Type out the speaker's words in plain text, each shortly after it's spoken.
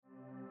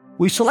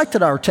We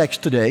selected our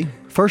text today,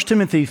 1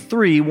 Timothy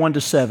 3,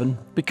 1-7,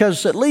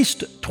 because at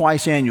least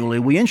twice annually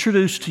we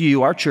introduce to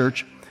you, our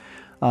church,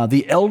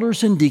 the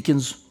elders and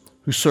deacons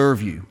who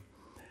serve you.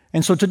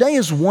 And so today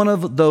is one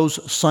of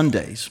those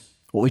Sundays.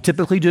 What we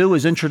typically do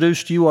is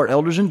introduce to you our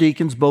elders and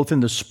deacons both in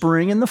the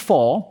spring and the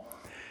fall.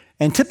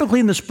 And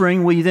typically in the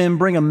spring, we then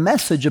bring a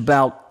message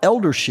about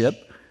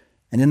eldership,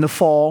 and in the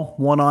fall,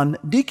 one on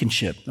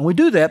deaconship. And we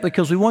do that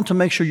because we want to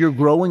make sure you're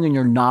growing in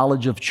your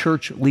knowledge of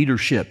church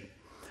leadership.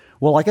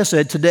 Well, like I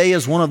said, today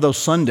is one of those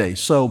Sundays.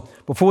 So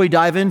before we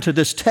dive into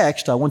this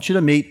text, I want you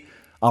to meet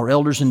our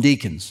elders and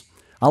deacons.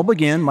 I'll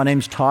begin. My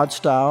name's Todd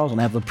Stiles, and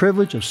I have the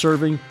privilege of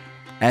serving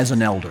as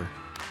an elder.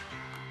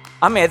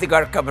 I'm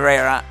Edgar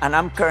Cabrera, and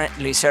I'm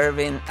currently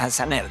serving as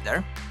an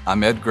elder.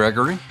 I'm Ed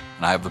Gregory,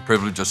 and I have the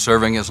privilege of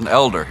serving as an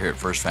elder here at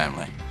First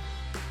Family.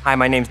 Hi,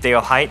 my name's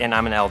Dale Height, and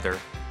I'm an elder.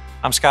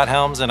 I'm Scott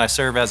Helms, and I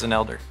serve as an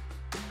elder.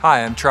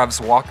 Hi, I'm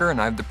Travis Walker,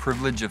 and I have the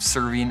privilege of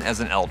serving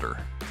as an elder.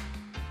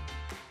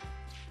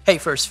 Hey,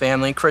 First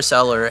Family, Chris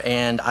Eller,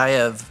 and I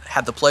have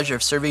had the pleasure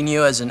of serving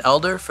you as an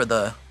elder for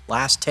the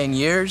last 10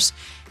 years.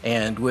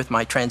 And with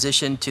my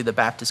transition to the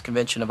Baptist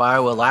Convention of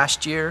Iowa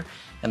last year,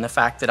 and the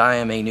fact that I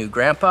am a new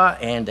grandpa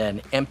and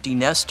an empty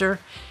nester,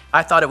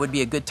 I thought it would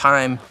be a good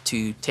time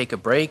to take a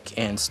break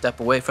and step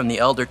away from the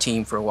elder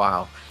team for a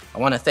while. I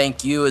want to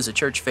thank you as a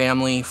church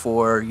family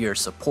for your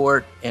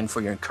support and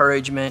for your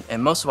encouragement,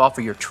 and most of all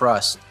for your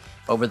trust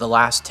over the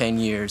last 10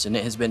 years, and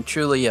it has been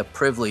truly a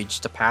privilege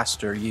to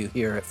pastor you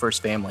here at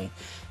First Family.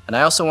 And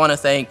I also want to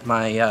thank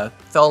my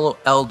fellow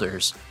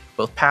elders,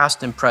 both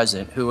past and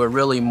present, who are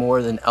really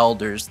more than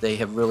elders. They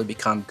have really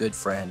become good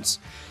friends.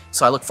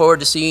 So I look forward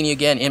to seeing you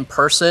again in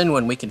person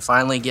when we can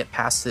finally get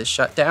past this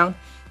shutdown.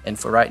 And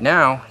for right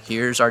now,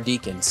 here's our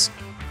deacons.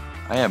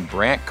 I am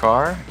Brant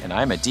Carr, and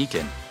I'm a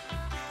deacon.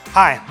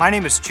 Hi, my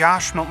name is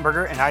Josh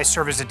Miltenberger, and I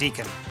serve as a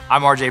deacon.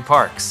 I'm RJ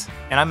Parks,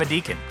 and I'm a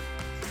deacon.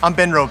 I'm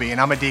Ben Roby,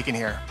 and I'm a deacon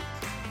here.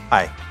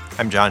 Hi,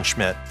 I'm John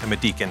Schmidt. I'm a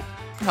deacon.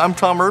 I'm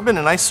Tom Urban,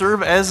 and I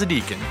serve as a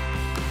deacon.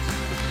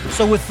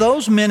 So with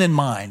those men in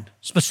mind,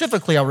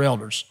 specifically our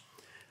elders,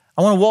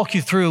 I want to walk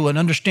you through an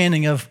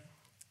understanding of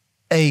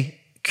a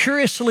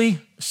curiously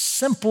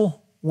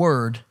simple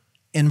word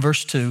in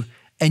verse 2,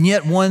 and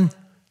yet one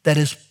that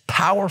is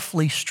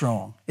powerfully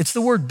strong. It's the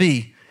word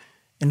be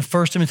in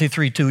 1 Timothy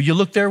 3:2. You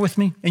look there with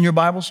me in your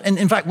Bibles? And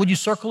in fact, would you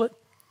circle it?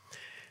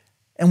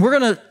 And we're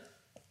going to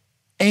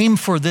aim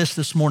for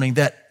this morning,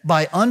 that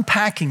by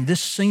unpacking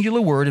this singular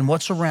word and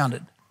what's around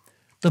it,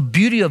 the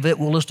beauty of it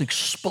will just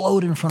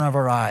explode in front of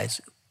our eyes,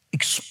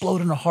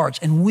 explode in our hearts,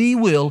 and we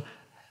will,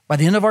 by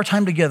the end of our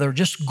time together,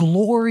 just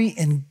glory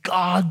in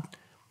God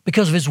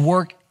because of his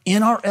work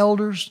in our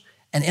elders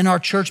and in our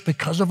church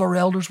because of our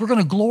elders. We're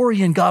going to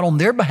glory in God on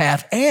their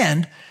behalf,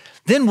 and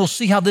then we'll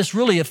see how this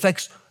really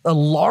affects a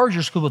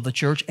larger scope of the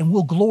church, and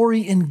we'll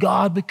glory in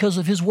God because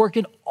of his work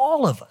in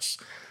all of us.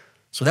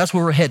 So that's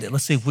where we're headed.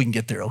 Let's see if we can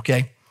get there,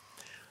 okay?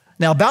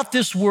 Now, about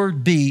this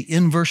word be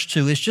in verse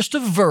 2, it's just a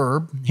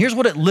verb. Here's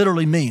what it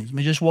literally means. Let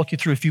me just walk you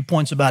through a few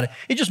points about it.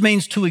 It just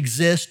means to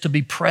exist, to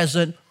be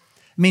present.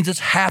 It means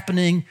it's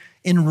happening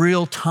in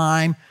real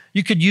time.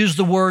 You could use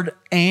the word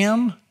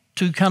am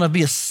to kind of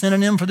be a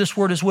synonym for this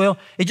word as well.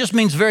 It just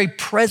means very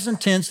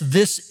present tense,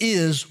 this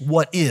is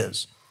what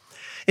is.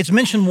 It's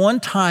mentioned one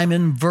time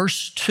in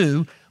verse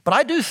 2, but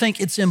I do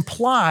think it's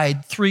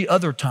implied 3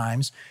 other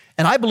times.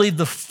 And I believe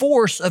the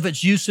force of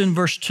its use in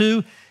verse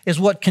 2 is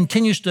what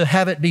continues to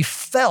have it be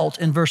felt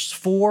in verse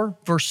 4,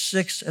 verse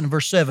 6, and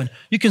verse 7.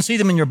 You can see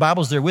them in your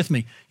Bibles there with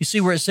me. You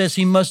see where it says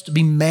he must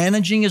be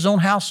managing his own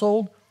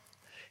household.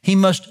 He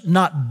must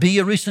not be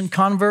a recent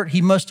convert.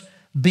 He must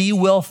be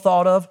well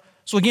thought of.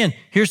 So again,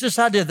 here's this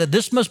idea that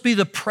this must be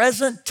the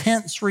present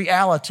tense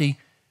reality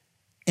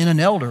in an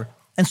elder.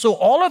 And so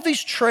all of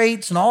these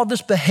traits and all of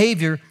this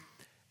behavior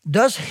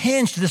does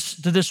hinge to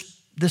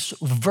this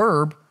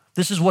verb.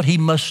 This is what he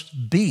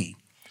must be.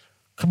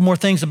 A couple more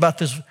things about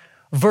this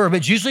verb.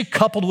 It's usually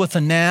coupled with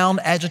a noun,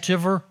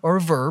 adjective, or a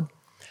verb.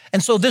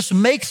 And so this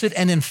makes it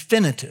an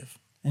infinitive.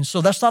 And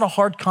so that's not a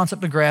hard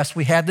concept to grasp.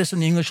 We have this in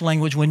the English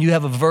language when you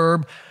have a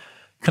verb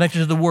connected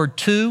to the word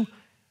to,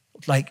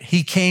 like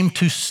he came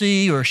to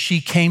see or she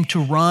came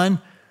to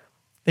run,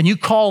 then you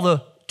call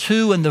the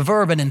to and the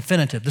verb an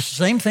infinitive. The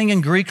same thing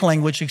in Greek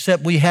language,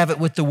 except we have it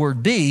with the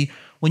word be.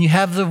 When you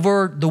have the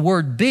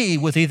word be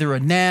with either a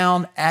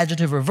noun,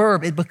 adjective, or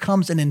verb, it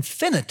becomes an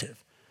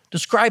infinitive,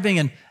 describing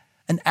an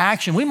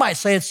action. We might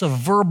say it's a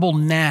verbal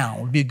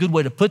noun, would be a good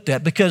way to put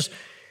that, because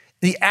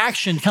the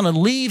action kind of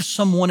leaves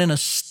someone in a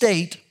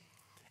state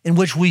in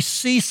which we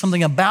see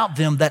something about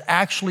them that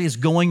actually is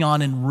going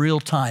on in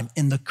real time,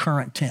 in the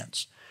current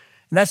tense.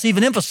 And that's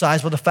even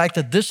emphasized by the fact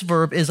that this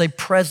verb is a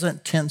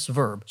present tense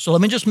verb. So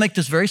let me just make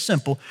this very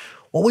simple.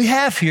 What we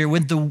have here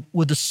with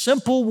the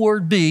simple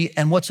word be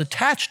and what's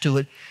attached to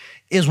it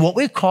is what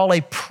we call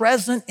a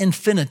present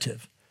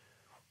infinitive,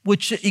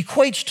 which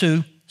equates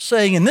to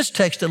saying, in this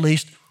text at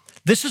least,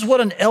 this is what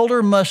an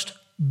elder must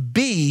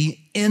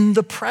be in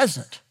the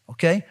present,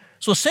 okay?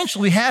 So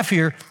essentially we have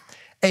here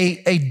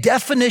a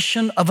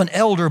definition of an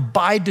elder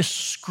by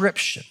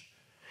description.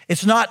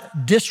 It's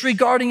not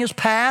disregarding his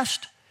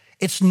past.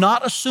 It's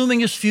not assuming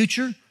his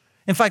future.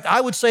 In fact, I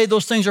would say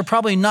those things are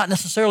probably not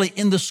necessarily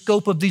in the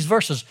scope of these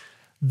verses.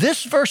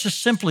 This verse is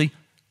simply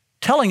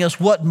telling us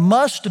what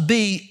must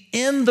be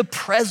in the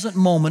present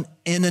moment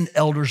in an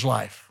elder's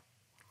life.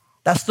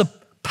 That's the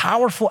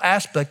powerful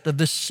aspect of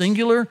this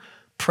singular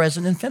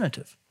present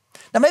infinitive.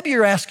 Now, maybe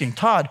you're asking,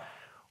 Todd,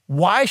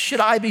 why should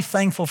I be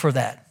thankful for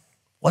that?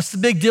 What's the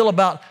big deal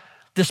about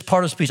this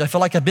part of speech? I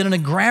feel like I've been in a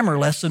grammar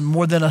lesson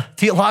more than a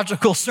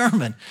theological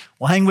sermon.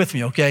 Well, hang with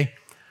me, okay?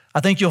 I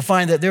think you'll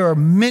find that there are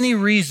many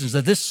reasons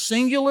that this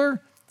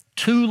singular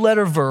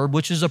two-letter verb,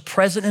 which is a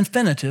present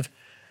infinitive,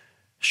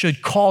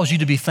 should cause you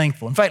to be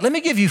thankful. In fact, let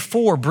me give you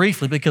 4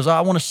 briefly because I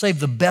want to save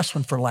the best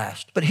one for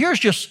last. But here's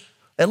just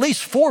at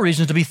least 4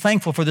 reasons to be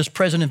thankful for this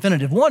present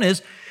infinitive. One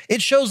is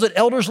it shows that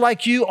elders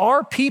like you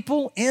are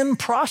people in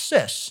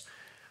process.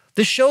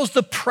 This shows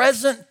the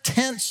present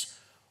tense,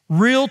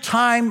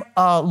 real-time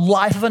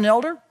life of an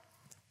elder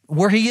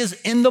where he is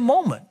in the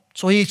moment.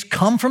 So he's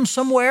come from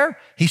somewhere.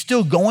 He's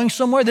still going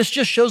somewhere. This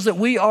just shows that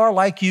we are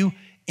like you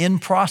in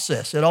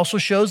process. It also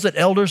shows that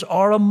elders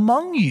are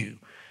among you.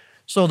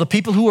 So the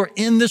people who are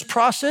in this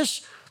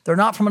process, they're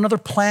not from another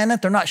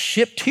planet. They're not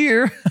shipped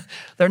here.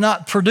 They're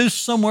not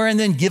produced somewhere and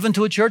then given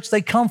to a church.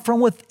 They come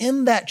from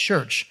within that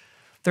church.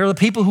 They're the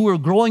people who are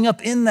growing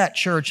up in that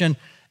church and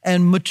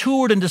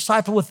matured and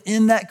discipled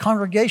within that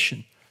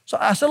congregation. So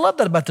I love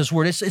that about this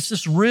word. It's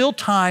this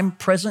real-time,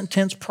 present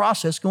tense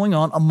process going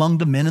on among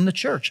the men in the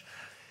church.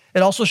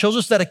 It also shows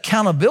us that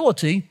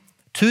accountability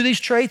to these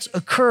traits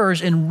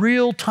occurs in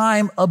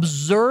real-time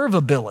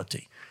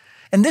observability.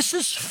 And this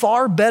is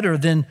far better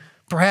than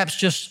perhaps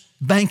just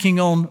banking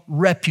on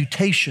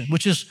reputation,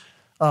 which is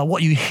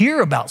what you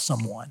hear about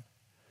someone.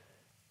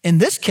 In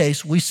this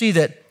case, we see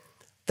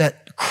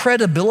that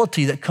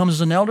credibility that comes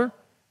as an elder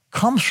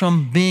comes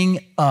from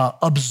being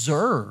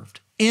observed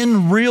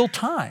in real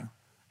time.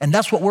 And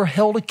that's what we're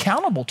held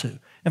accountable to.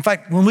 In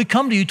fact, when we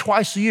come to you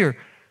twice a year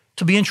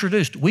to be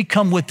introduced, we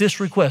come with this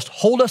request: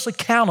 hold us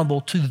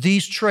accountable to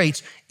these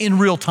traits in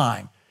real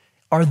time.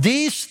 Are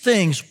these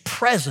things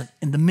present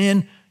in the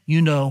men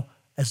you know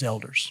as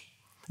elders?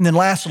 And then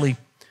lastly,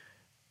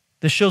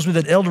 this shows me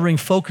that eldering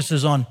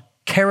focuses on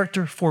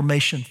character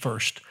formation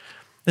first.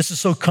 This is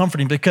so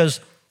comforting because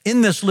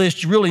in this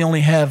list, you really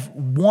only have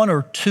 1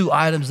 or 2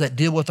 items that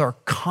deal with our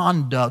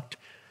conduct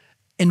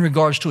in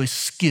regards to a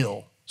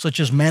skill,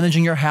 such as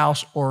managing your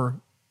house or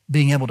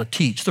being able to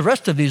teach. The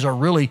rest of these are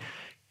really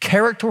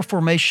character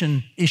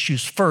formation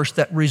issues first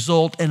that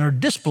result and are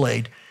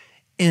displayed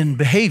in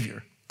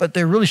behavior, but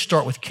they really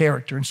start with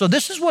character. And so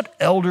this is what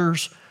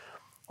elders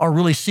are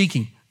really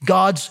seeking: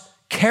 God's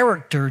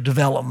character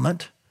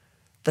development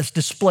that's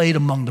displayed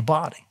among the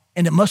body.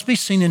 And it must be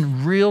seen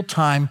in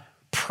real-time,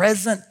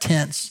 present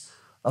tense,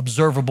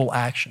 observable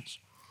actions.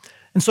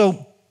 And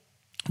so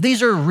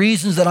these are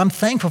reasons that I'm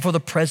thankful for the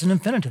present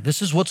infinitive.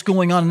 This is what's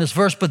going on in this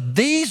verse, but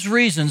these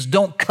reasons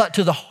don't cut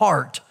to the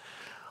heart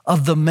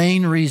of the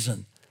main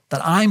reason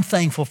that I'm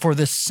thankful for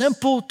this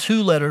simple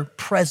 2-letter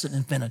present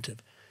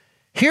infinitive.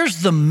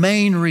 Here's the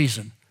main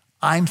reason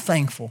I'm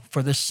thankful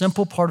for this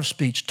simple part of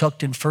speech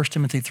tucked in 1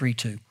 Timothy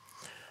 3:2.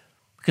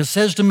 Because it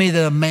says to me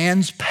that a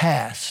man's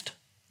past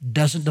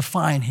doesn't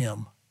define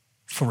him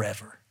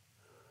forever.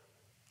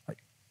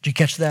 Did you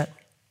catch that?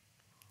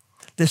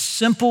 This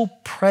simple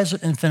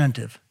present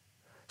infinitive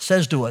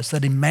says to us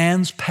that a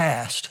man's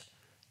past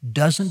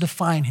doesn't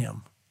define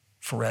him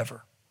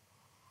forever.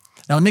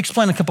 Now, let me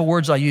explain a couple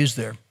words I used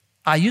there.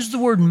 I used the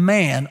word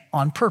man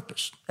on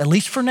purpose, at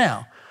least for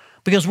now,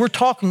 because we're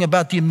talking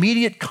about the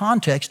immediate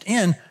context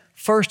in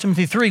 1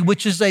 Timothy 3,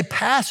 which is a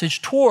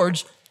passage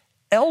towards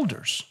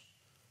elders.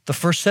 The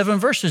first 7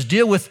 verses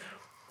deal with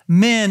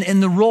men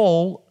in the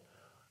role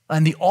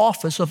and the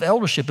office of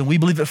eldership. And we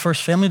believe at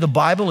First Family, the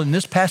Bible in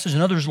this passage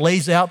and others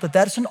lays out that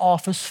that is an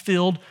office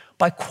filled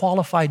by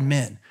qualified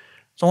men.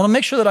 So I want to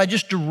make sure that I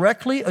just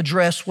directly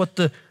address what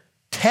the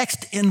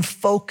text in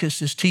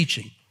focus is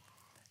teaching.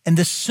 And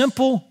this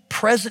simple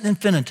present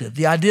infinitive,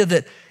 the idea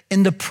that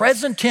in the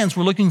present tense,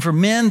 we're looking for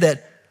men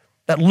that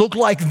look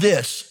like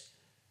this.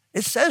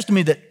 It says to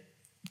me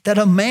that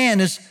a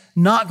man is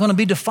not going to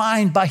be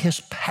defined by his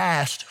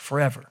past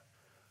forever,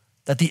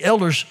 that the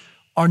elders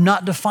are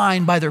not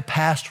defined by their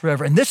past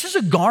forever. And this is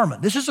a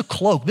garment, this is a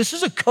cloak, this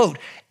is a coat.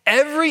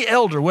 Every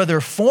elder,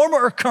 whether former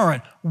or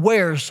current,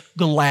 wears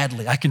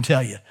gladly, I can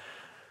tell you.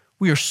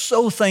 We are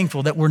so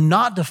thankful that we're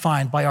not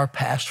defined by our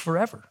past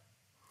forever.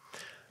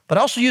 But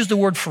I also use the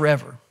word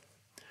forever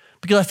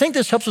because I think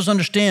this helps us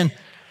understand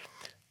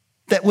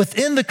that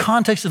within the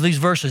context of these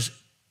verses,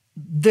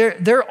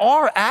 there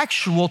are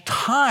actual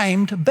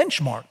timed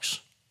benchmarks.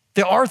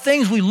 There are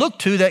things we look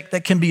to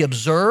that can be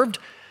observed.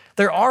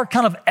 There are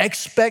kind of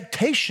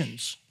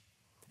expectations.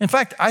 In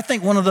fact, I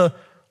think one of the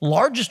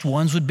largest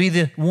ones would be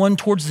the one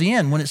towards the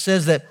end when it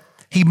says that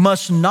he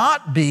must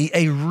not be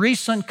a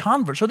recent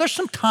convert. So there's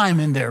some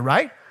time in there,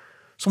 right?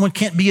 Someone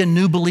can't be a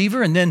new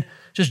believer and then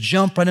just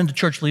jump right into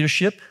church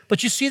leadership,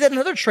 but you see that in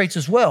other traits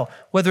as well,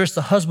 whether it's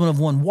the husband of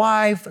one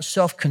wife,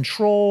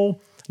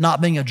 self-control,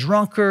 not being a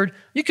drunkard.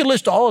 You can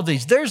list all of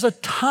these. There's a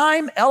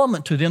time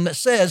element to them that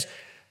says,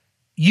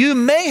 you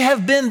may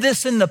have been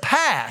this in the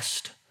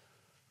past,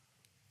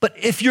 but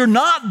if you're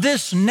not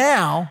this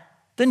now,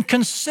 then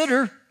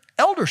consider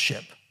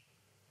eldership.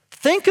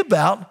 Think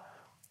about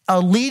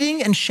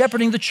leading and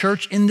shepherding the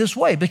church in this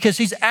way, because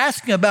he's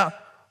asking about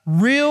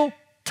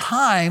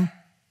real-time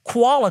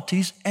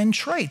qualities and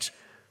traits.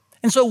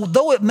 And so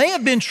though it may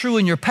have been true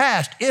in your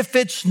past, if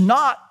it's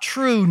not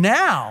true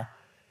now,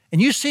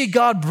 and you see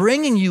God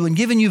bringing you and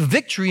giving you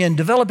victory and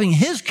developing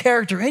his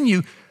character in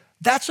you,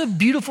 that's a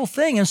beautiful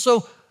thing. And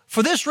so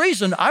for this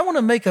reason, I want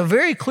to make a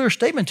very clear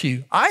statement to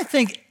you. I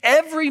think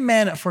every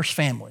man at First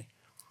Family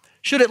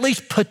should at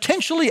least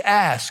potentially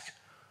ask,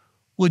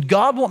 would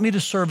God want me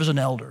to serve as an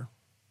elder?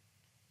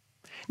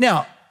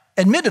 Now,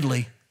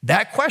 admittedly,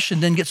 that question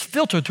then gets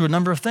filtered through a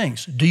number of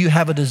things. Do you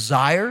have a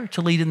desire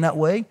to lead in that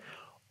way?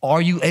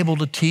 Are you able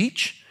to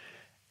teach?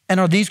 And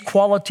are these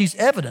qualities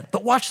evident?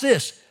 But watch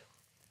this.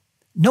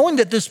 Knowing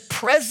that this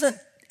present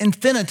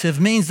infinitive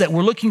means that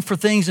we're looking for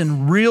things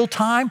in real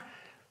time,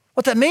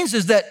 what that means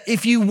is that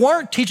if you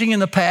weren't teaching in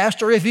the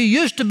past, or if you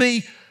used to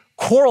be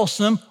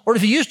quarrelsome, or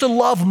if you used to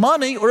love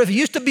money, or if you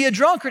used to be a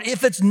drunkard,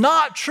 if it's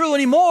not true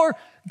anymore,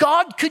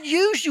 God could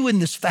use you in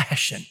this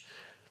fashion.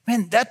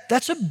 Man,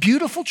 that's a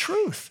beautiful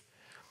truth.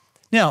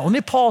 Now, let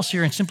me pause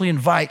here and simply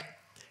invite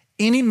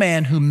any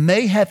man who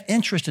may have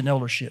interest in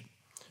eldership.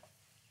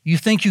 You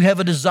think you have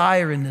a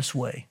desire in this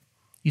way.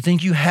 You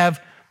think you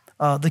have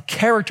the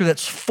character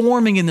that's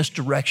forming in this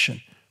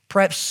direction,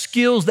 perhaps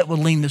skills that would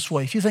lean this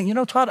way. If you think, you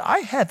know, Todd, I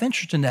have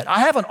interest in that. I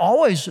haven't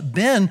always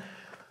been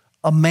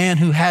a man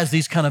who has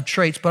these kind of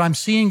traits, but I'm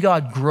seeing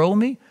God grow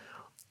me.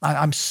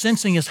 I'm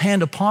sensing his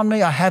hand upon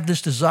me. I have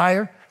this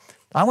desire.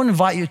 I want to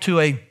invite you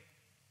to a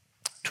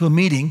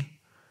meeting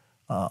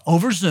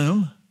over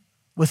Zoom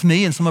with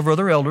me and some of our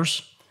other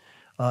elders,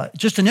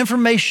 just an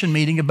information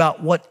meeting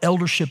about what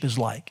eldership is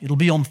like. It'll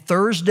be on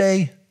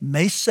Thursday,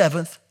 May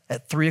 7th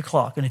at 3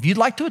 o'clock. And if you'd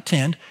like to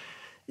attend,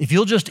 if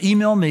you'll just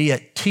email me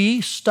at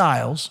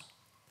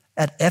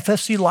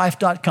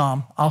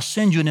tstiles@ffclife.com, I'll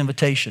send you an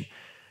invitation.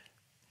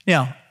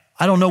 Now,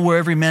 I don't know where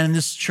every man in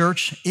this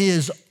church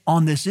is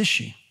on this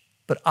issue,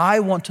 but I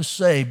want to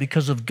say,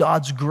 because of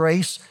God's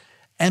grace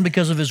and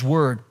because of his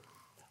word,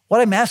 what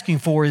I'm asking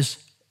for is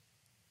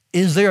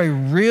there a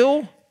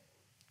real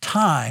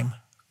time,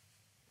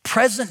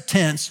 present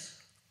tense,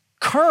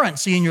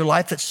 currency in your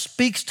life that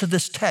speaks to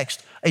this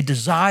text, a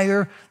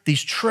desire,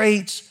 these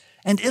traits?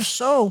 And if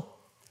so,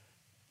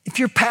 if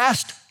your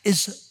past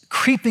is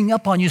creeping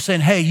up on you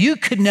saying, hey, you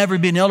could never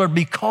be an elder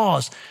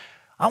because,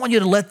 I want you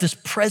to let this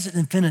present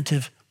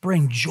infinitive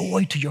bring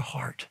joy to your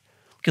heart.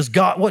 Because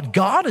what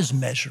God is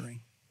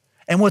measuring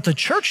and what the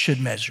church should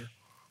measure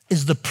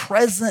is the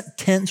present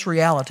tense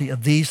reality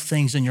of these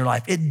things in your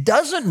life. It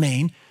doesn't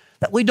mean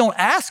that we don't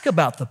ask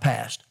about the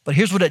past, but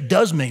here's what it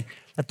does mean,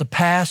 that the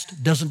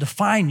past doesn't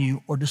define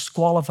you or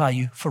disqualify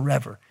you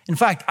forever. In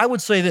fact, I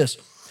would say this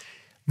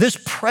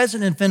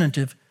present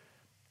infinitive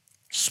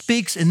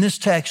speaks in this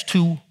text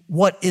to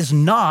what is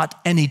not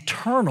an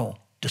eternal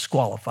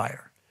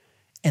disqualifier,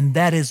 and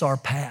that is our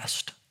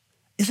past.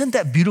 Isn't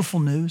that beautiful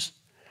news?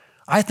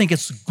 I think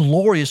it's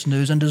glorious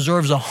news and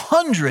deserves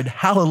 100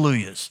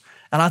 hallelujahs.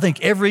 And I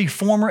think every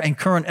former and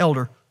current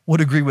elder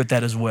would agree with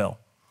that as well.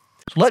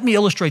 So let me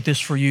illustrate this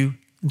for you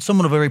in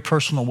somewhat of a very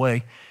personal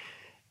way.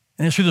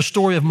 And it's through the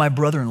story of my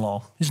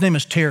brother-in-law. His name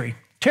is Terry.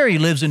 Terry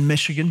lives in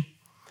Michigan.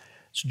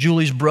 It's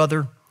Julie's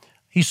brother.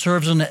 He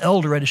serves as an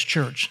elder at his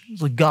church.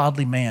 He's a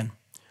godly man.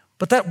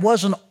 But that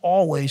wasn't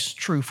always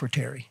true for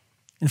Terry.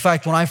 In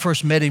fact, when I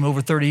first met him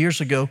over 30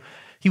 years ago,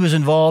 he was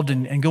involved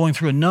in going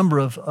through a number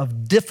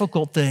of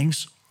difficult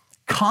things,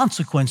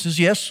 consequences,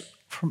 yes,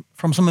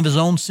 from some of his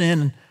own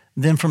sin and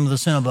then from the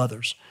sin of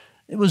others.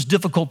 It was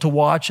difficult to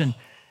watch, and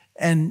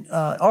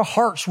our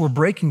hearts were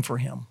breaking for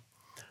him.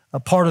 A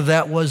part of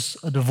that was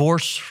a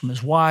divorce from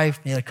his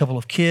wife. He had a couple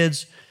of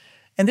kids,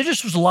 and there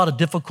just was a lot of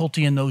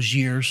difficulty in those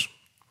years.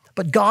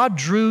 But God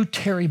drew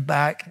Terry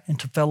back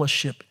into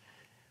fellowship,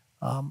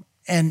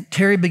 and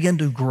Terry began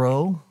to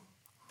grow.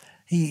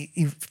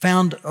 He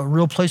found a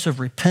real place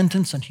of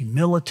repentance and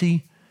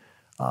humility.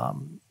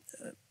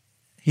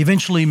 He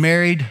eventually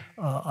married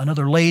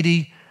another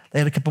lady. They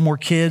had a couple more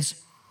kids.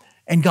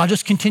 And God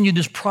just continued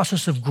this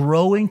process of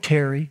growing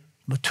Terry,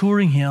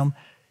 maturing him,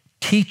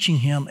 teaching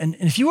him. And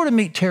if you were to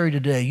meet Terry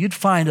today, you'd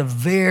find a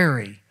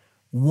very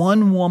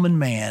one-woman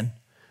man,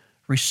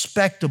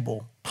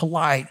 respectable,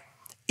 polite.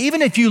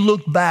 Even if you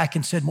looked back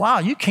and said, wow,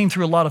 you came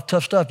through a lot of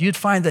tough stuff, you'd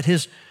find that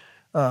his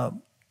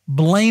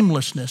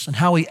blamelessness and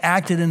how he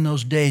acted in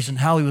those days and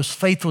how he was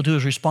faithful to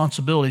his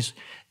responsibilities,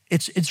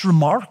 it's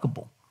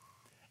remarkable.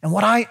 And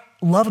what I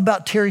love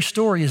about Terry's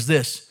story is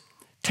this.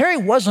 Terry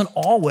wasn't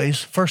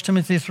always 1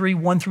 Timothy 3,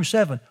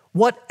 1-7,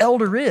 what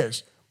elder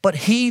is, but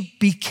he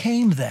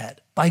became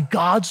that by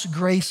God's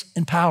grace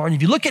and power. And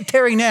if you look at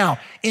Terry now,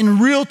 in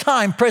real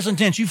time, present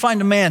tense, you find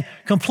a man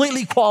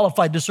completely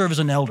qualified to serve as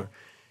an elder.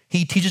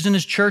 He teaches in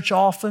his church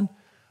often.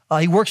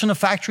 He works in a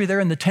factory there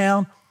in the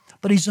town.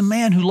 But he's a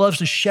man who loves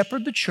to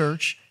shepherd the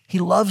church. He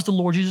loves the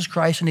Lord Jesus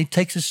Christ, and he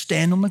takes his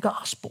stand on the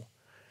gospel.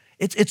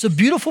 It's a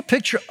beautiful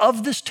picture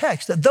of this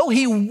text, that though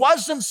he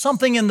wasn't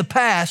something in the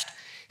past,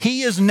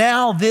 he is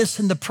now this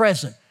in the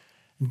present.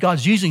 And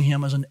God's using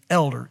him as an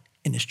elder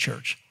in his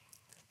church.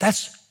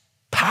 That's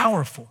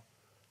powerful.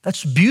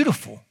 That's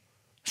beautiful.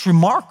 It's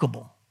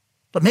remarkable.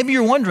 But maybe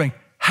you're wondering,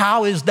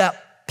 how is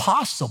that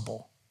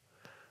possible?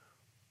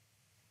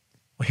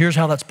 Well, here's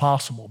how that's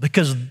possible.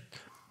 Because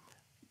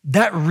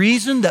that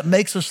reason that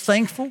makes us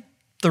thankful,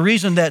 the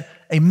reason that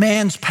a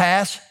man's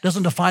past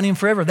doesn't define him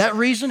forever, that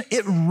reason,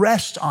 it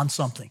rests on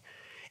something.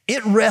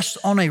 It rests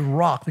on a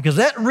rock, because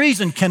that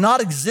reason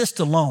cannot exist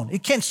alone.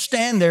 It can't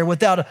stand there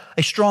without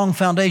a strong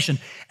foundation.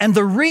 And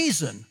the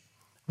reason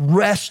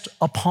rests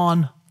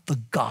upon the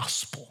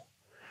gospel.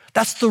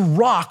 That's the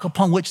rock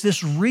upon which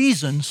this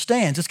reason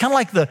stands. It's kind of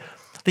like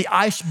the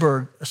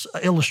iceberg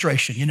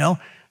illustration, you know?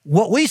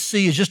 What we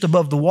see is just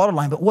above the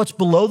waterline, but what's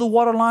below the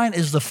waterline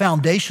is the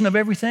foundation of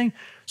everything.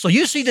 So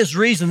you see this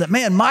reason that,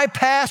 man, my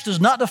past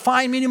does not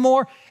define me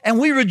anymore, and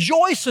we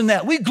rejoice in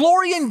that. We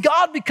glory in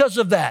God because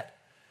of that.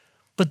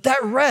 But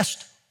that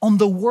rests on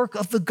the work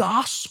of the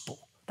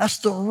gospel. That's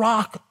the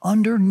rock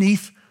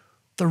underneath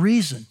the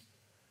reason.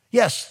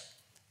 Yes,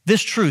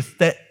 this truth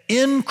that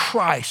in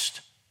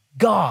Christ,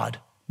 God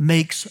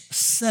makes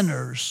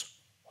sinners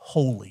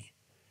holy.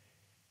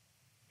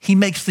 He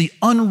makes the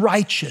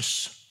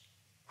unrighteous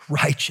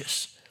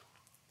righteous.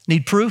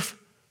 Need proof?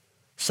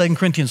 2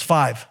 Corinthians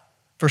 5,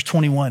 verse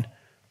 21.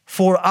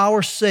 For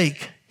our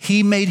sake,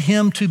 he made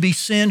him to be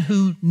sin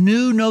who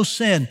knew no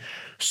sin,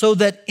 so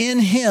that in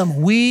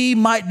him we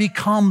might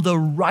become the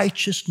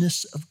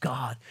righteousness of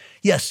God.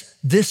 Yes,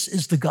 this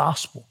is the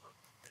gospel.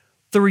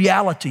 The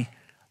reality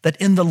that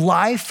in the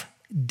life,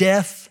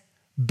 death,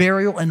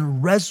 burial,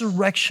 and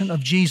resurrection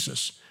of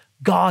Jesus,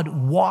 God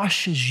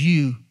washes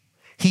you.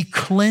 He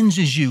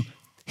cleanses you.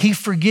 He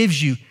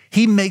forgives you.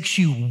 He makes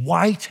you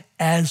white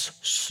as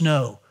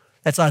snow.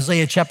 That's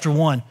Isaiah chapter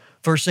 1,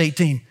 verse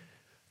 18.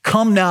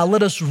 Come now,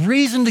 let us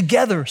reason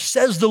together,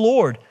 says the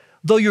Lord.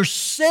 Though your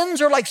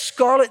sins are like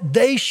scarlet,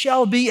 they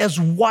shall be as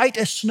white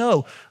as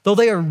snow. Though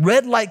they are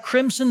red like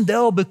crimson,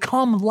 they'll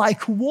become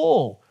like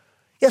wool.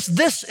 Yes,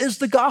 this is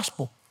the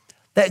gospel,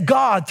 that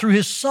God, through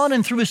his Son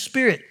and through his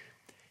Spirit,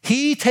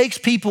 he takes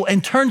people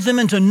and turns them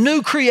into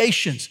new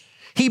creations.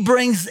 He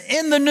brings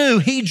in the new.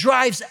 He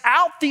drives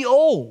out the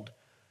old.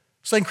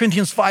 2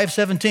 Corinthians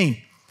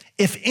 5:17.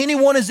 If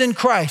anyone is in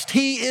Christ,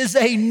 he is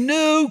a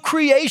new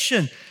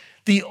creation.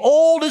 The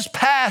old is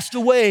passed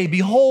away.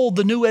 Behold,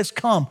 the new has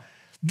come.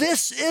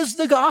 This is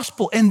the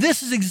gospel. And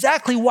this is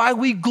exactly why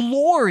we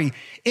glory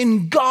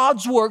in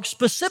God's work,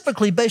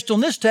 specifically based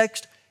on this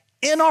text,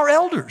 in our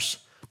elders.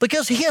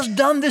 Because he has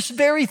done this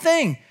very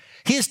thing.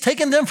 He has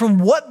taken them from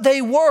what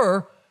they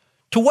were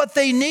to what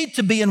they need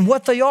to be and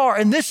what they are.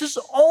 And this is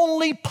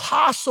only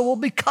possible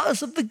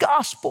because of the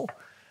gospel.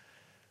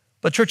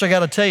 But church, I got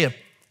to tell you,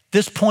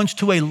 this points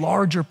to a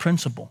larger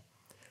principle.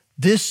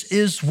 This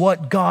is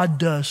what God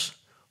does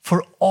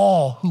for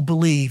all who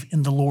believe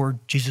in the Lord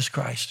Jesus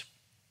Christ.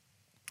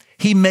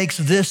 He makes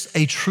this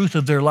a truth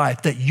of their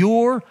life, that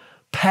your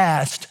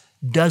past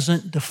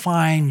doesn't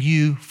define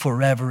you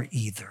forever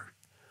either.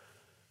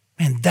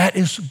 And that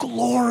is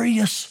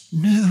glorious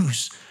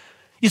news.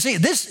 You see,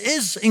 this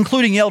is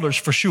including elders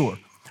for sure,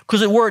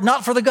 because were it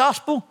not for the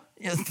gospel,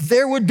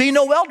 there would be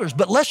no elders.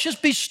 But let's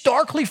just be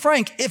starkly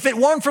frank. If it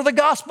weren't for the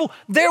gospel,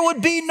 there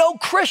would be no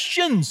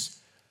Christians.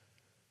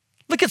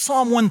 Look at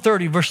Psalm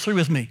 130, verse 3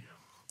 with me.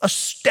 A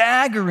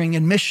staggering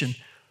admission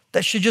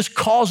that should just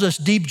cause us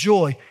deep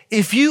joy.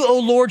 If you, O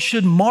Lord,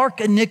 should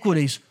mark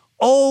iniquities,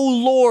 O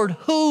Lord,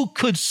 who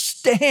could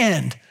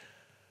stand?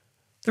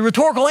 The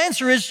rhetorical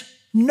answer is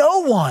no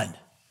one.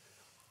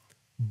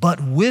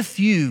 But with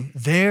you,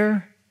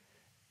 there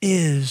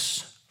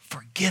is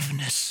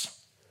forgiveness,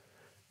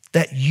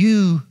 that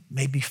you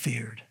may be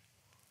feared.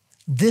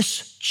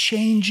 This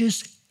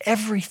changes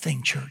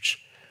everything,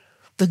 church.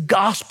 The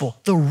gospel,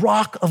 the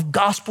rock of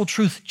gospel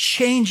truth,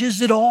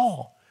 changes it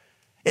all.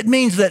 It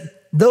means that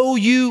though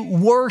you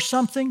were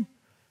something,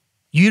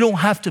 you don't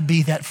have to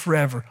be that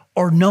forever,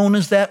 or known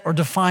as that, or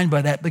defined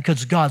by that,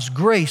 because God's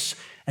grace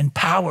and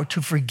power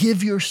to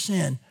forgive your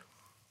sin,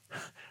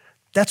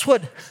 that's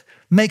what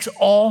makes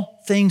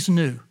all things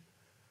new.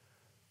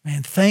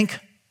 Man, thank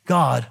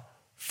God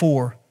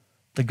for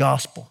the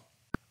gospel.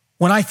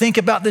 When I think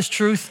about this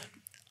truth,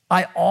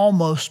 I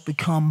almost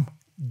become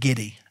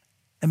giddy.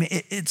 I mean,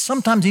 it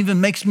sometimes even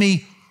makes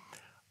me,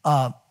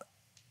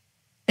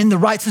 in the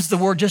right sense of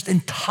the word, just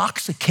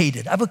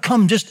intoxicated. I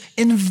become just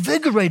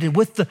invigorated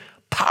with the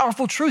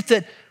powerful truth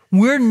that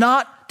we're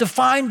not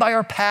defined by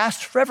our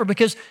past forever.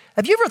 Because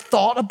have you ever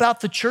thought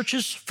about the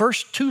church's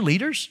first two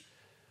leaders?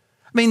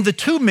 I mean, the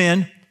two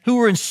men who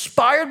were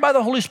inspired by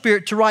the Holy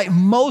Spirit to write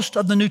most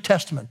of the New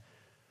Testament.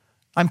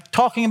 I'm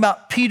talking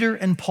about Peter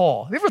and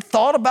Paul. Have you ever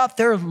thought about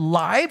their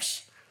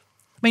lives?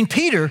 I mean,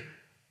 Peter,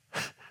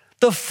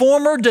 the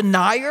former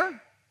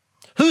denier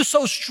who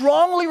so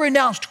strongly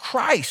renounced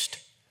Christ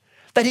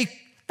that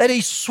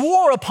he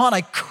swore upon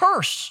a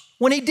curse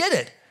when he did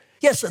it.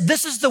 Yes,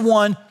 this is the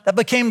one that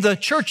became the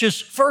church's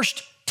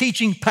first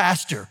teaching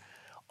pastor.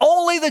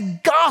 Only the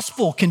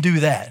gospel can do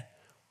that.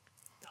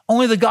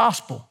 Only the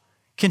gospel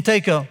can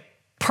take a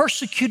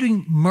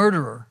persecuting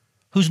murderer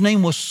whose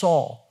name was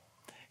Saul.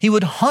 He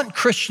would hunt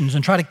Christians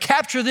and try to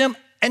capture them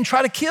and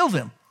try to kill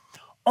them.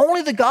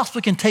 Only the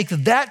gospel can take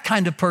that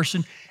kind of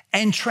person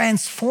and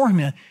transform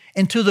him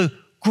into the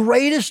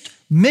greatest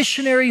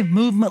missionary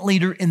movement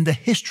leader in the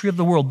history of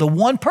the world. The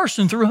one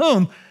person through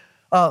whom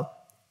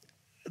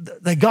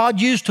that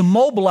God used to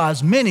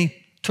mobilize many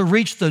to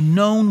reach the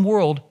known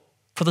world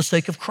for the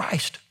sake of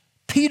Christ.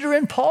 Peter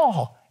and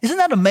Paul. Isn't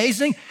that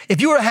amazing?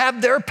 If you were to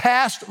have their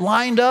past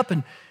lined up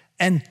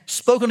and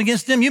spoken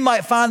against them, you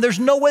might find there's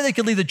no way they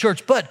could lead the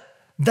church, but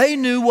they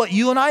knew what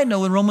you and I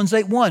know in Romans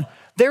 8:1.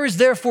 There is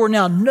therefore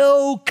now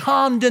no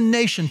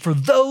condemnation for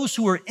those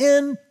who are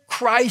in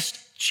Christ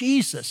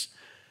Jesus.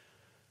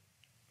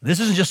 This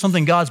isn't just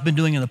something God's been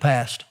doing in the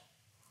past.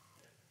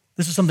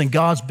 This is something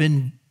God's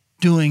been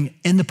doing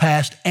in the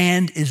past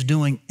and is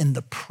doing in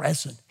the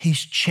present. He's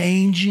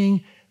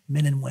changing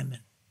men and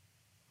women.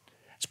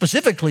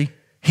 Specifically,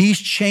 he's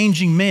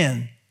changing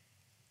men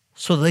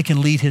so that they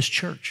can lead his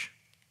church.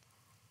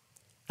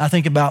 I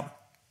think about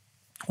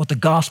what the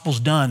gospel's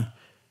done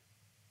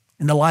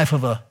in the life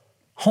of a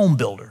home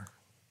builder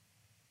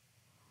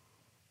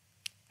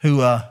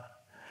who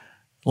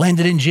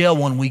landed in jail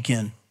one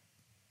weekend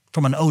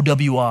from an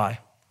OWI.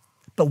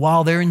 But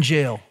while they're in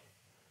jail,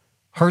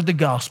 heard the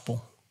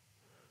gospel,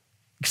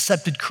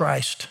 accepted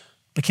Christ,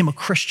 became a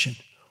Christian.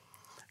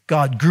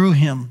 God grew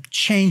him,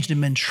 changed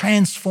him, and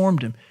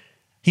transformed him.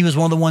 He was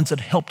one of the ones that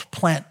helped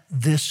plant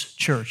this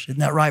church. Isn't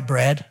that right,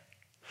 Brad?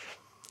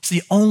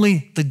 See,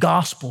 only the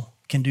gospel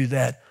can do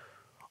that.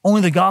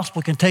 Only the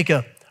gospel can take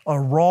a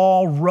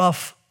raw,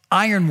 rough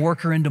iron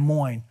worker in Des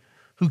Moines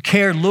who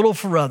cared little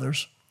for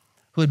others,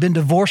 who had been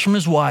divorced from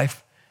his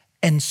wife,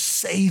 and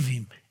save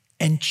him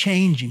and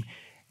change him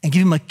and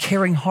give him a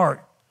caring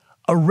heart,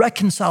 a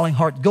reconciling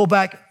heart, go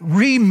back,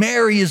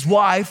 remarry his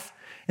wife,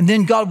 and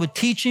then God would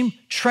teach him,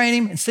 train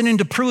him, and send him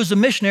to Peru as a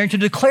missionary to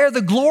declare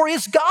the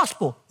glorious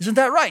gospel. Isn't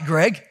that right,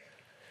 Greg?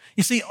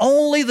 You see,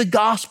 only the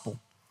gospel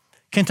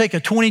can take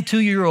a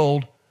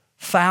 22-year-old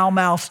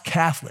foul-mouthed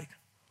Catholic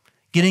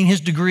getting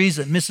his degrees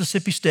at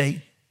Mississippi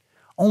State.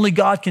 Only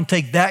God can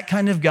take that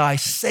kind of guy,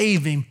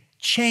 save him,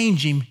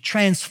 change him,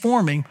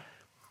 transform him,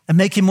 and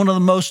make him one of the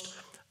most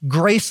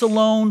grace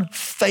alone,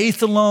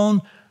 faith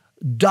alone,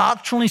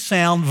 doctrinally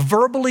sound,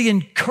 verbally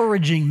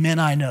encouraging men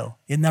I know.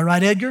 Isn't that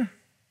right, Edgar?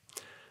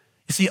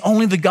 You see,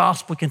 only the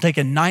gospel can take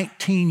a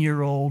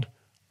 19-year-old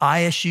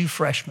ISU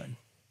freshman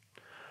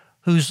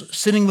who's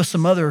sitting with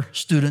some other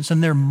students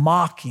and they're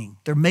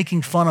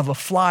making fun of a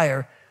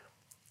flyer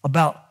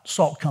about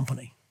Salt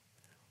Company.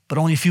 But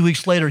only a few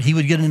weeks later, he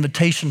would get an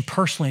invitation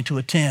personally to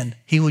attend.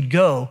 He would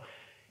go,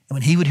 and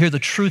when he would hear the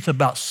truth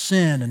about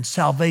sin and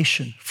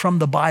salvation from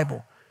the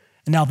Bible,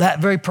 and now that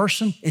very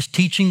person is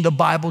teaching the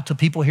Bible to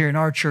people here in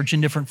our church in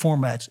different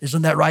formats.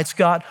 Isn't that right,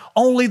 Scott?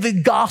 Only the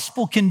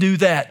gospel can do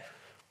that.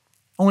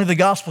 Only the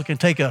gospel can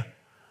take a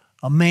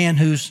man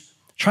who's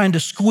trying to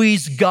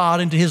squeeze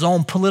God into his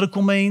own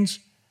political means,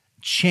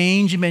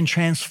 change him and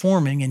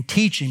transform him and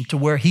teach him to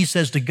where he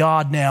says to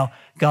God now,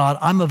 God,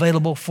 I'm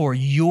available for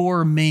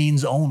your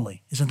means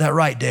only. Isn't that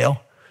right,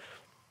 Dale?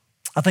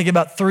 I think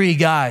about 3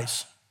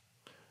 guys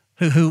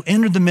who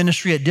entered the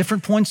ministry at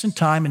different points in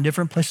time in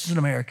different places in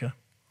America.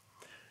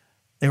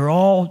 They were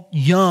all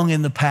young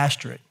in the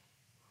pastorate,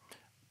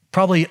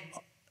 probably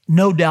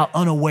no doubt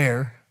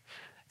unaware,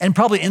 and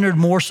probably entered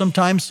more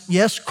sometimes,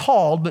 yes,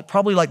 called, but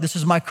probably like this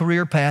is my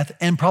career path,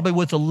 and probably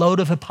with a load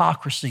of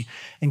hypocrisy.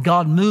 And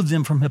God moved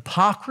them from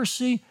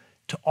hypocrisy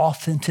to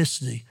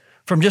authenticity,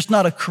 from just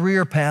not a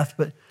career path,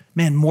 but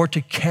man, more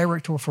to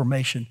character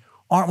formation.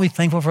 Aren't we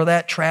thankful for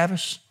that,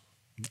 Travis,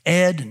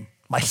 Ed, and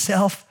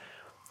myself?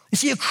 You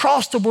see,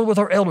 across the board with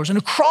our elders and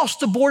across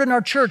the board in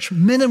our church,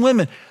 men and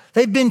women,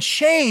 they've been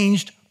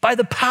changed by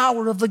the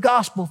power of the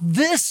gospel.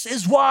 This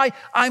is why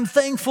I'm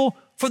thankful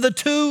for the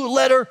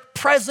 2-letter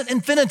present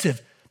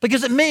infinitive,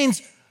 because it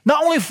means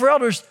not only for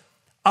elders,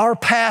 our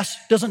past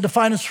doesn't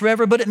define us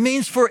forever, but it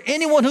means for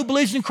anyone who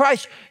believes in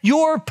Christ,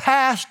 your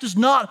past does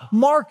not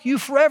mark you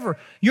forever.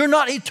 You're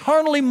not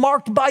eternally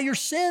marked by your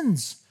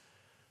sins.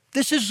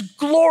 This is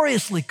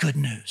gloriously good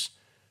news.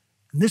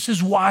 And this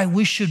is why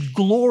we should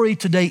glory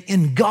today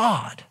in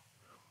God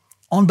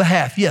on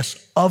behalf,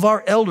 yes, of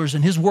our elders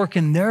and his work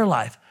in their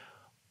life,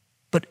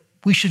 but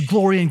we should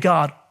glory in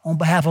God on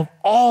behalf of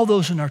all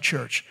those in our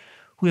church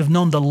who have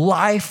known the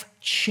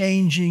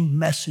life-changing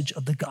message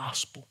of the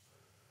gospel.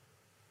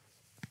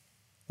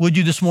 Would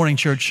you this morning,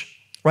 church,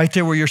 right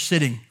there where you're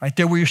sitting, right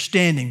there where you're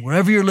standing,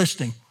 wherever you're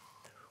listening,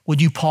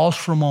 would you pause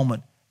for a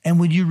moment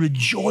and would you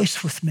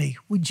rejoice with me?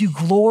 Would you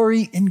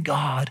glory in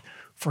God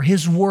for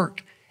his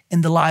work in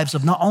the lives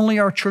of not only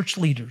our church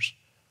leaders,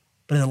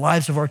 but in the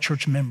lives of our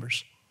church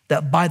members,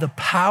 that by the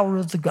power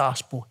of the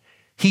gospel,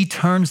 he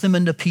turns them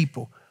into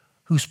people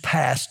whose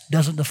past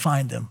doesn't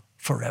define them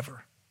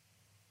forever.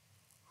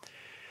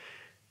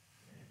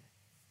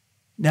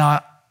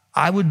 Now,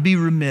 I would be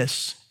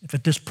remiss if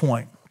at this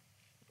point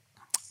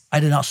I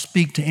did not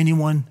speak to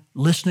anyone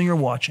listening or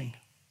watching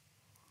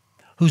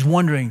who's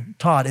wondering,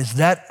 Todd, is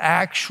that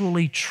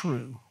actually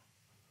true?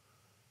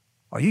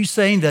 Are you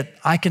saying that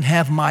I can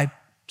have my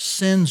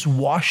sins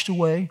washed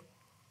away?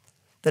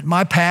 That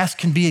my past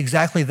can be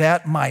exactly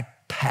that, my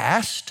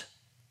past?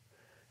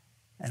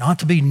 And ought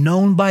to be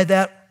known by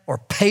that or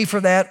pay for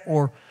that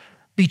or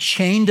be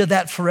chained to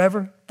that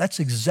forever? That's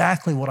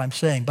exactly what I'm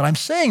saying. But I'm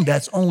saying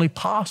that's only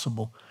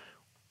possible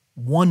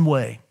one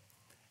way,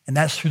 and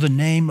that's through the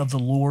name of the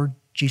Lord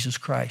Jesus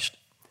Christ.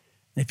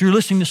 And if you're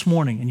listening this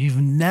morning and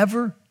you've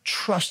never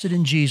trusted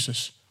in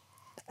Jesus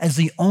as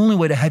the only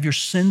way to have your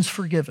sins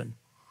forgiven,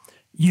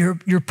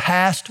 your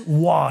past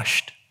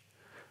washed,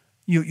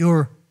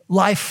 your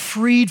life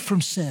freed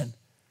from sin,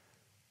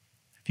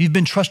 if you've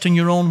been trusting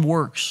your own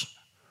works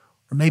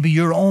or maybe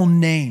your own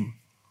name,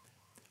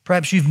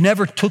 perhaps you've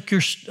never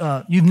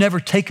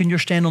taken your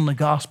stand on the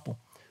gospel.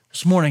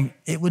 This morning,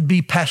 it would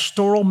be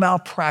pastoral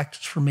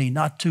malpractice for me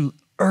not to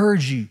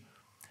urge you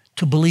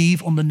to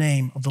believe on the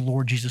name of the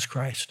Lord Jesus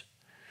Christ.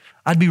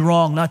 I'd be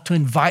wrong not to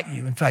invite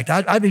you. In fact,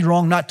 I'd be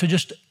wrong not to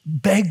just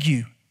beg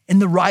you in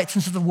the right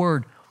sense of the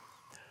word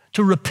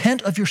to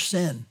repent of your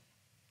sin,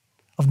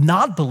 of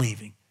not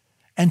believing.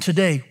 And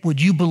today,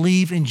 would you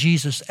believe in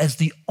Jesus as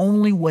the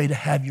only way to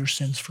have your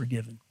sins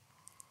forgiven?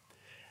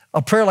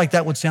 A prayer like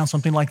that would sound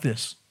something like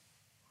this.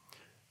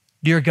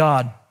 Dear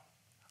God,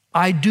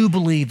 I do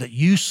believe that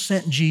you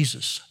sent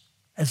Jesus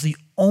as the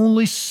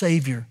only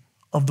Savior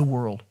of the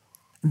world,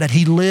 and that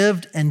he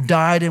lived and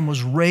died and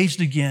was raised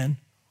again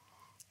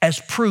as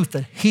proof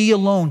that he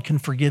alone can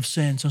forgive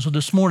sins. And so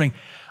this morning,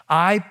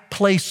 I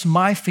place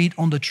my feet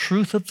on the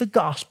truth of the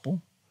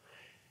gospel,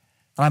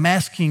 and I'm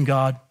asking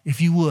God,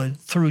 if you would,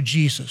 through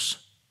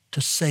Jesus,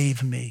 to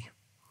save me.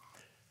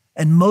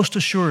 And most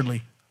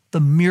assuredly, the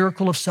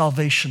miracle of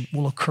salvation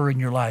will occur in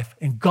your life,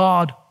 and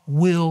God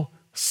will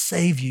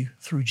save you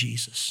through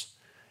Jesus.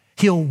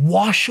 He'll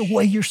wash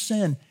away your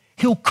sin.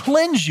 He'll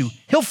cleanse you.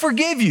 He'll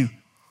forgive you.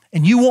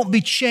 And you won't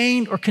be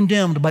chained or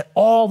condemned by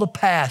all the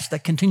past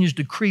that continues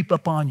to creep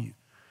up on you.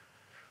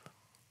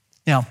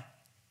 Now,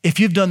 if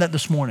you've done that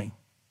this morning,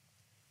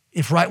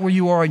 if right where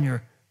you are in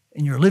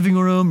your living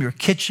room, your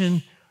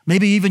kitchen,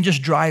 maybe even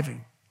just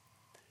driving,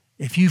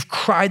 if you've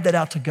cried that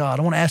out to God,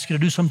 I want to ask you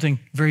to do something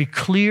very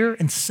clear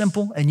and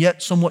simple and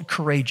yet somewhat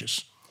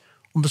courageous.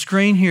 On the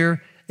screen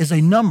here is a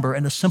number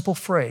and a simple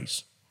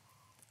phrase.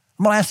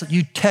 I'm going to ask that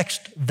you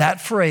text that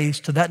phrase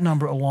to that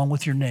number along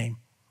with your name.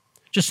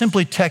 Just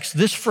simply text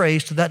this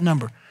phrase to that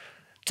number.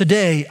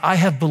 Today, I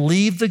have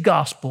believed the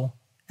gospel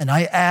and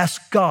I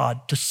ask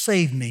God to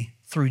save me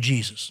through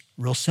Jesus.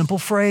 Real simple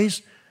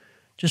phrase.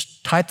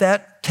 Just type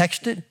that,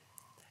 text it,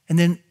 and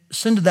then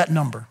send to that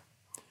number.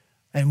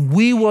 And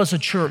we will as a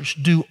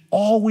church do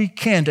all we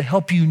can to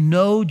help you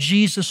know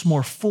Jesus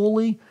more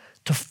fully,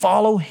 to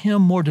follow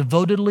him more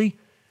devotedly.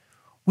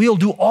 We'll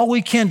do all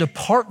we can to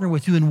partner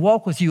with you and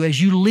walk with you as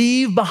you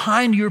leave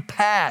behind your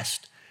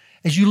past,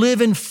 as you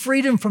live in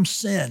freedom from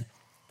sin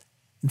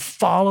and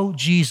follow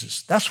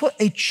Jesus. That's what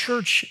a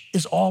church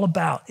is all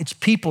about. It's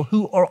people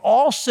who are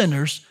all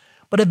sinners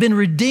but have been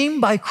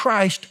redeemed by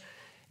Christ,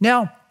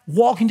 now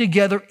walking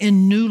together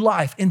in new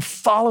life, in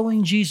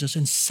following Jesus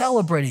and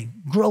celebrating,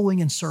 growing,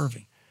 and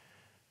serving.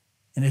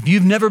 And if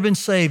you've never been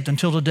saved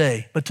until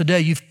today, but today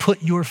you've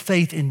put your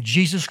faith in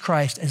Jesus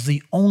Christ as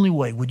the only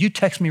way, would you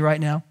text me right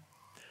now?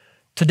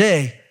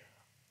 Today,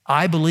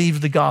 I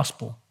believe the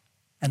gospel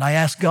and I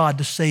ask God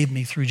to save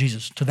me through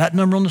Jesus. To that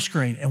number on the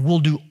screen, and we'll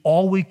do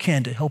all we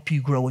can to help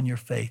you grow in your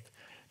faith.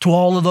 To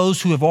all of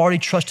those who have already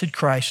trusted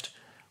Christ,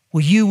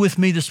 will you with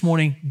me this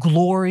morning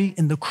glory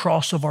in the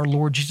cross of our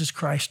Lord Jesus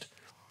Christ?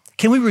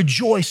 Can we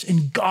rejoice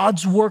in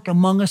God's work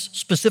among us,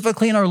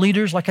 specifically in our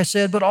leaders, like I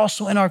said, but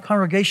also in our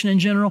congregation in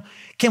general?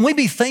 Can we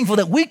be thankful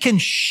that we can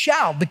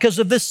shout because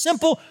of this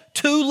simple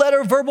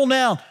 2-letter verbal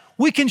noun?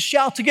 We can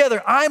shout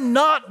together, I'm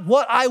not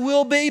what I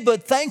will be,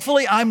 but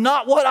thankfully I'm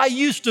not what I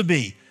used to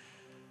be.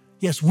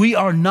 Yes, we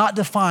are not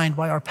defined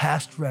by our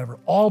past forever,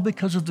 all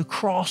because of the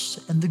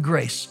cross and the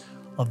grace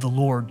of the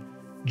Lord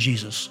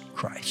Jesus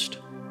Christ.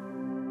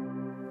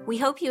 We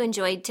hope you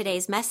enjoyed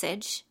today's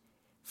message.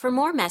 For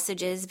more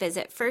messages,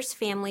 visit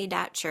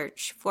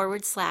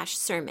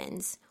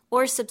firstfamily.church/sermons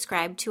or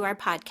subscribe to our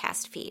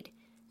podcast feed.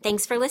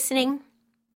 Thanks for listening.